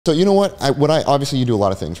So you know what? Obviously you do a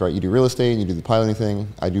lot of things, right? You do real estate and you do the piloting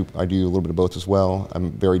thing. I do a little bit of both as well.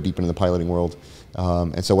 I'm very deep into the piloting world.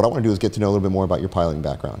 And so what I want to do is get to know a little bit more about your piloting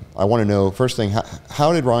background. I want to know, first thing,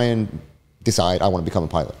 how did Ryan decide I want to become a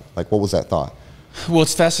pilot? Like, what was that thought? Well,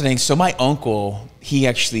 it's fascinating. So my uncle,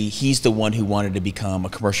 he's the one who wanted to become a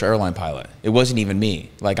commercial airline pilot. It wasn't even me.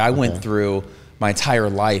 Like, I went through my entire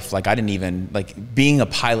life, like I didn't even, like being a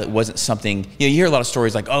pilot wasn't something, you hear a lot of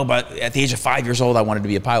stories like, oh, but at the age of 5 years old, I wanted to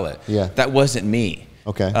be a pilot. Yeah. That wasn't me.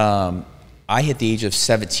 Okay. I hit the age of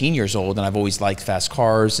 17 years old and I've always liked fast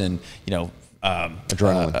cars and,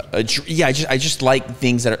 adrenaline. Yeah, I just like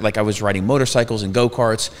things that are, like I was riding motorcycles and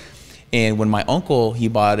go-karts. And when my uncle, he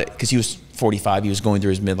bought it, because he was 45, he was going through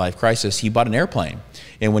his midlife crisis, he bought an airplane.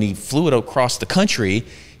 And when he flew it across the country,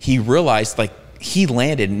 he realized, like, he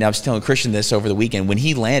landed, and I was telling Christian this over the weekend, when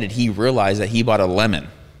he landed, he realized that he bought a lemon.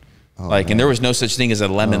 And there was no such thing as a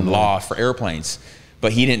lemon law for airplanes.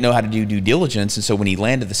 But he didn't know how to do due diligence, and so when he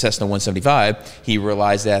landed the Cessna 175, he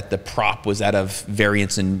realized that the prop was out of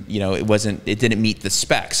variance, and it didn't meet the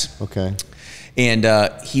specs. Okay. And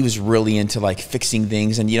he was really into like fixing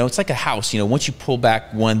things, and it's like a house. Once you pull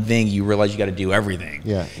back one thing, you realize you got to do everything.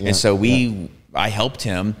 Yeah. And so I helped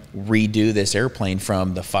him redo this airplane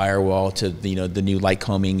from the firewall to the new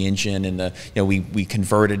Lycoming engine, and we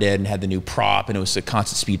converted it and had the new prop, and it was a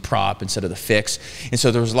constant speed prop instead of the fix. And so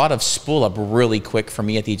there was a lot of spool up really quick for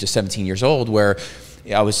me at the age of 17 years old, where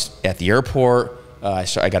I was at the airport. I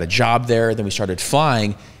got a job there. Then we started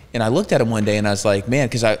flying. And I looked at him one day and I was like, man,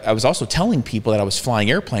 because I was also telling people that I was flying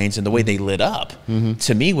airplanes, and the way they lit up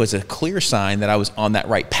to me was a clear sign that I was on that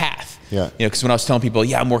right path. Yeah. Because when I was telling people,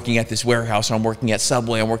 yeah, I'm working at this warehouse, or I'm working at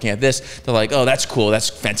Subway, I'm working at this, they're like, oh, that's cool, that's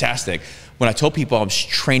fantastic. When I told people I was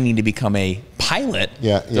training to become a pilot,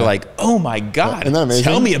 they're like, oh my God,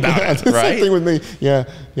 tell me about it, right? Same thing with me. Yeah,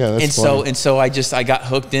 that's funny. And so I got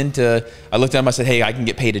hooked into, I looked at him, I said, hey, I can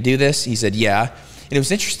get paid to do this? He said, yeah. And it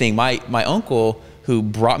was interesting, my uncle, who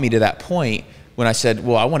brought me to that point, when I said,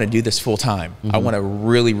 well, I want to do this full time. I want to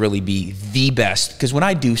really, really be the best. Because when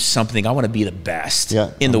I do something, I want to be the best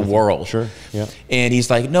in the world. Sure, yeah. And he's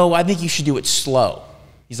like, no, I think you should do it slow.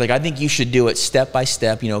 He's like, I think you should do it step by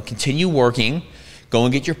step, continue working, go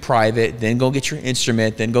and get your private, then go get your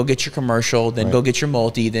instrument, then go get your commercial, then go get your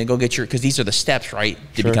multi, then go get your, because these are the steps, right,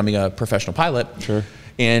 to becoming a professional pilot. Sure.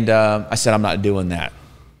 And I said, I'm not doing that.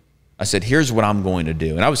 I said, here's what I'm going to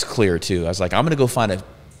do. And I was clear too. I was like, I'm going to go find a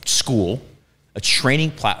school, a training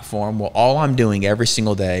platform where all I'm doing every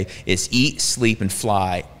single day is eat, sleep, and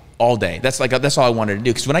fly all day. That's all I wanted to do.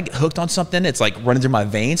 Because when I get hooked on something, it's like running through my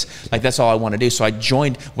veins. Like, that's all I want to do. So I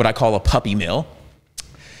joined what I call a puppy mill.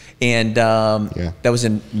 And that was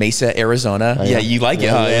in Mesa, Arizona. Yeah, you like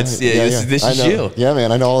it, huh? This is you. Yeah,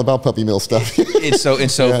 man, I know all about puppy mill stuff.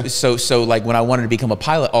 So like when I wanted to become a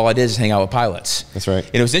pilot, all I did is hang out with pilots. That's right.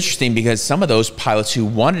 And it was interesting because some of those pilots who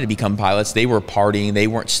wanted to become pilots, they were partying, they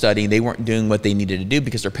weren't studying, they weren't doing what they needed to do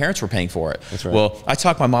because their parents were paying for it. That's right. Well, I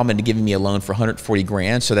talked my mom into giving me a loan for 140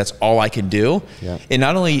 grand, so that's all I could do. Yeah. And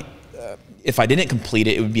not only if I didn't complete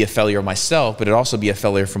it, it would be a failure of myself, but it'd also be a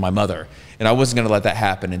failure for my mother. And I wasn't going to let that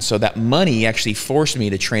happen. And so that money actually forced me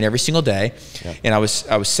to train every single day. Yep. And I was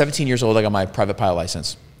 17 years old, I got my private pilot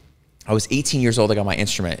license. I was 18 years old, I got my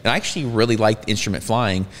instrument. And I actually really liked instrument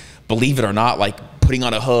flying, believe it or not, like putting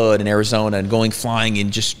on a hood in Arizona and going flying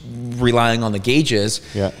and just relying on the gauges.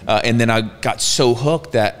 Yeah. And then I got so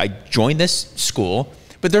hooked that I joined this school.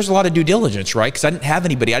 But there's a lot of due diligence, right? Because I didn't have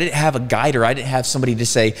anybody. I didn't have a guider. I didn't have somebody to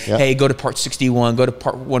say, hey, go to part 61, go to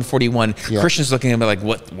part 141. Christian's looking at me like,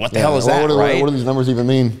 what the hell is that, right? What do these numbers even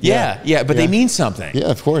mean? But they mean something.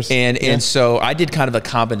 Yeah, of course. And so I did kind of a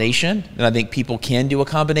combination, and I think people can do a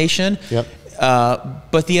combination. Yep.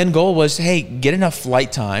 But the end goal was, hey, get enough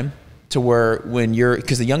flight time to where when you're,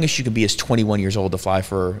 because the youngest you can be is 21 years old to fly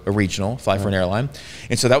for a regional, for an airline.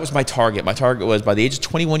 And so that was my target. My target was by the age of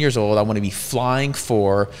 21 years old, I want to be flying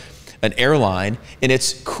for an airline. And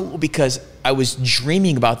it's cool because I was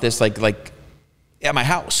dreaming about this like at my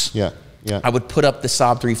house. Yeah. Yeah. I would put up the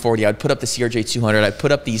Saab 340, I would put up the CRJ 200, I'd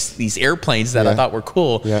put up these airplanes that I thought were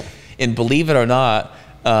cool. Yeah. And believe it or not,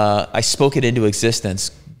 I spoke it into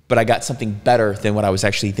existence, but I got something better than what I was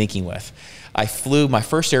actually thinking with. I flew, my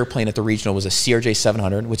first airplane at the regional was a CRJ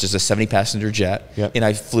 700, which is a 70-passenger jet. Yep. And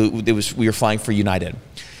I flew, we were flying for United.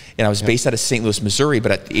 And I was based out of St. Louis, Missouri,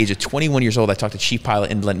 but at the age of 21 years old, I talked to chief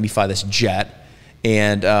pilot and let me fly this jet.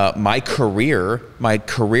 And my career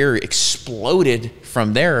exploded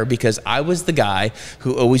from there because I was the guy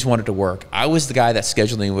who always wanted to work. I was the guy that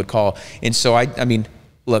scheduling would call. And so I mean,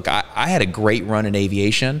 look, I had a great run in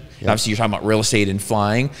aviation. Yep. And obviously, you're talking about real estate and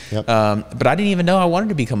flying. Yep. But I didn't even know I wanted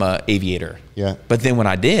to become an aviator. Yeah. But then when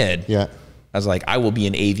I did, Yeah. I was like, I will be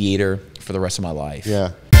an aviator for the rest of my life.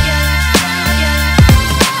 Yeah.